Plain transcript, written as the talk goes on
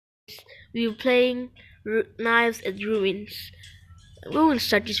We were playing knives at ruins. We will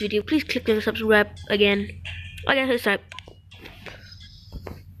start this video. Please click and subscribe again. Okay, let's start.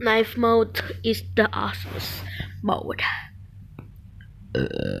 Knife mode is the awesomest mode.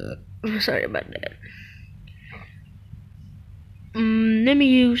 Sorry about that. Let me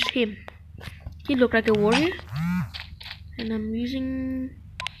use him. He looked like a warrior, and I'm using.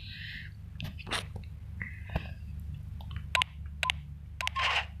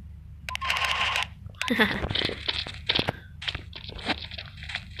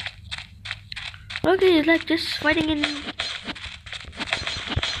 Okay, it's like just fighting in.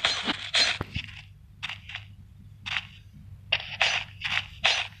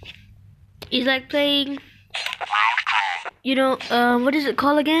 It's like playing. What is it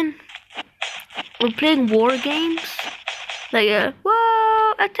called again? We're playing war games. Like,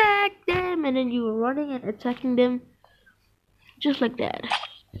 whoa, attack them, and then you were running and attacking them, just like that.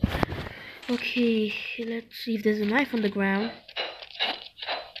 Okay, let's see if there's a knife on the ground.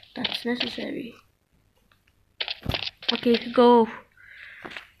 That's necessary. Okay, go,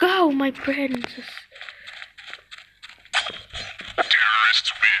 my princess.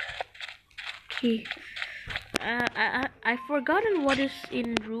 Okay. I forgotten what is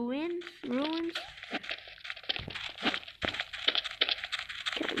in ruins.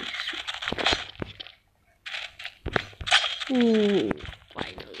 Ooh,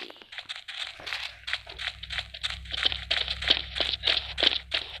 finally.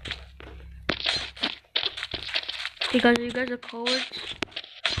 Because you guys are cowards.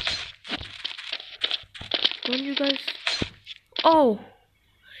 Don't you guys? Oh,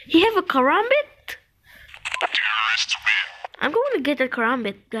 he have a karambit? I'm going to get that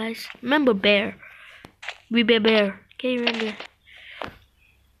karambit, guys. Remember bear. We bear. Okay, remember.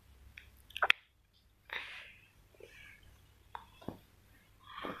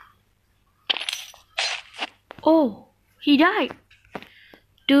 Oh, he died.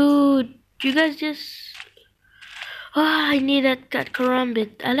 Dude, you guys just... Oh, I need that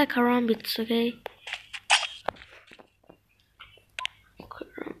karambit. I like karambits, okay?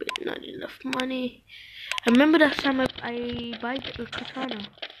 Karambit, not enough money. I remember that time I buy the katana.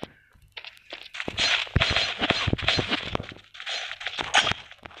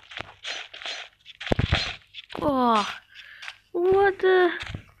 Oh, what the...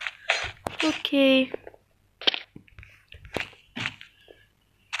 Okay.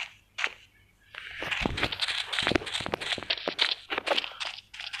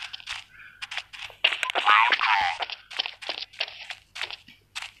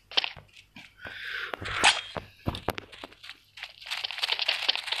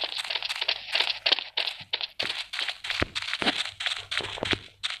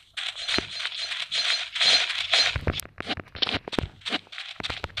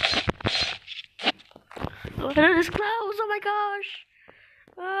 Look at this clothes, oh my gosh.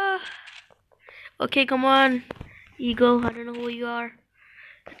 Okay, come on, Eagle, I don't know who you are.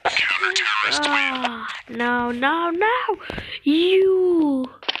 No, you.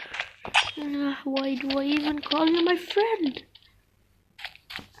 Why do I even call you my friend?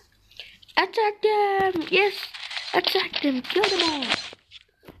 Attack them, yes, attack them, kill them all.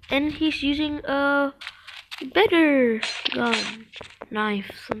 And he's using a better gun, knife,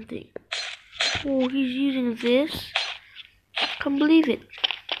 something. Oh, he's using this. Can't believe it.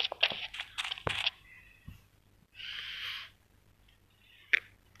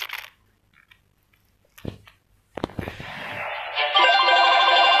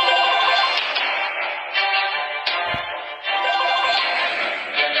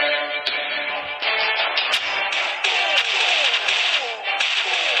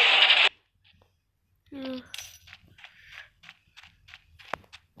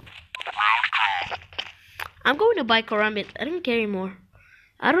 I'm going to buy karambit. I don't care anymore.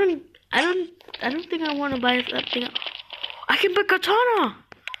 I don't think I want to buy that thing. I can buy katana,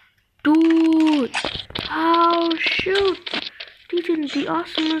 dude. Oh shoot! Isn't the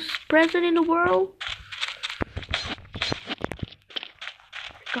awesomest present in the world?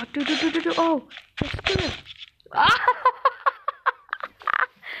 God, oh, yes, good.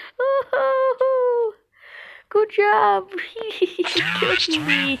 Good job. Killed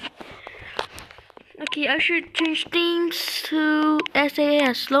me. Okay, I should change things to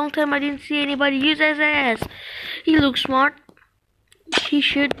SAS. Long time I didn't see anybody use SAS. He looks smart. He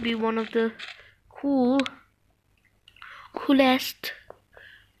should be one of the coolest.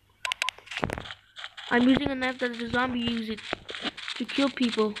 I'm using a knife that the zombie use it to kill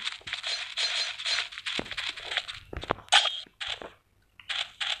people.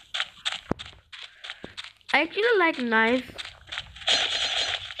 I actually like knife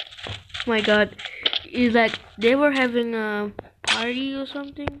my god. It's like they were having a party or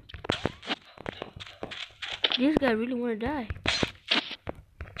something. This guy really wanna die.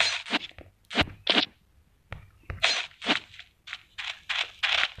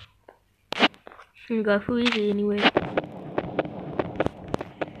 Oh my god, who is it anyway?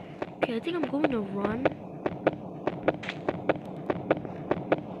 Okay, I think I'm going to run.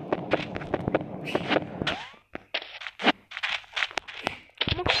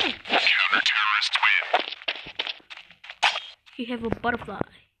 Come on, come on. Counter-terrorist win. You have a butterfly.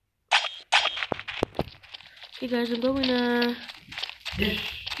 Okay guys, I'm going to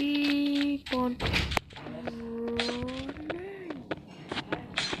keep on running.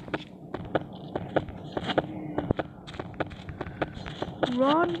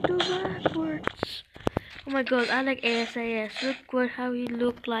 Run to backwards. Oh my god, I like SAS. Look how he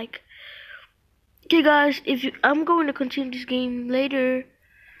looked like. Okay guys, I'm going to continue this game later.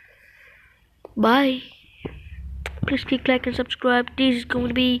 Bye. Please click like and subscribe. This is going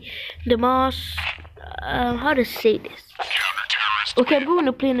to be the most how to say this. Okay, I'm going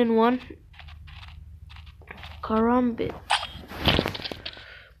to play in one. Karambit.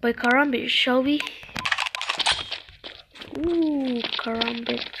 By Karambit, shall we? Ooh,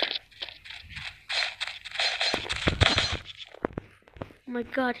 Karambit. Oh my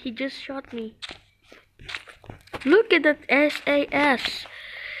god, he just shot me. Look at that SAS.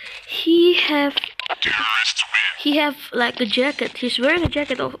 He have like a jacket. He's wearing a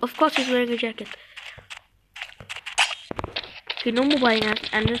jacket. Of course he's wearing a jacket. Okay, no mobile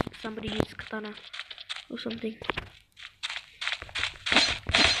unless somebody uses katana or something.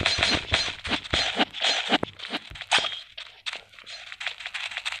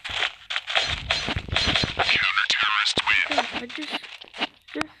 I just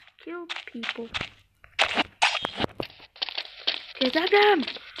kill people. Okay, attack them!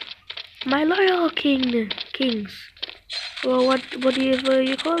 My loyal kings. Well, what do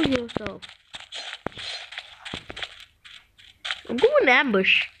you call yourself? I'm going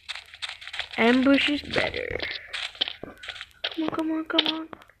ambush. Ambush is better. Come on.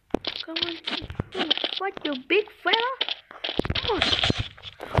 What, you big fella? Come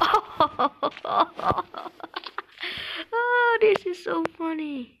on. Oh, this is so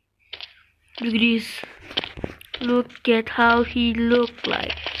funny. Look at this. Look at how he looked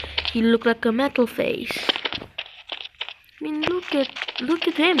like. He looked like a metal face. I mean, look at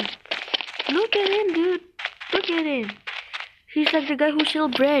him. Look at him, dude. Look at him. He's like the guy who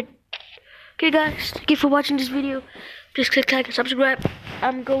sells bread. Okay, guys. Thank you for watching this video. Please click like and subscribe.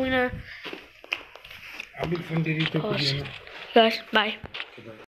 I'm going to... Guys, bye.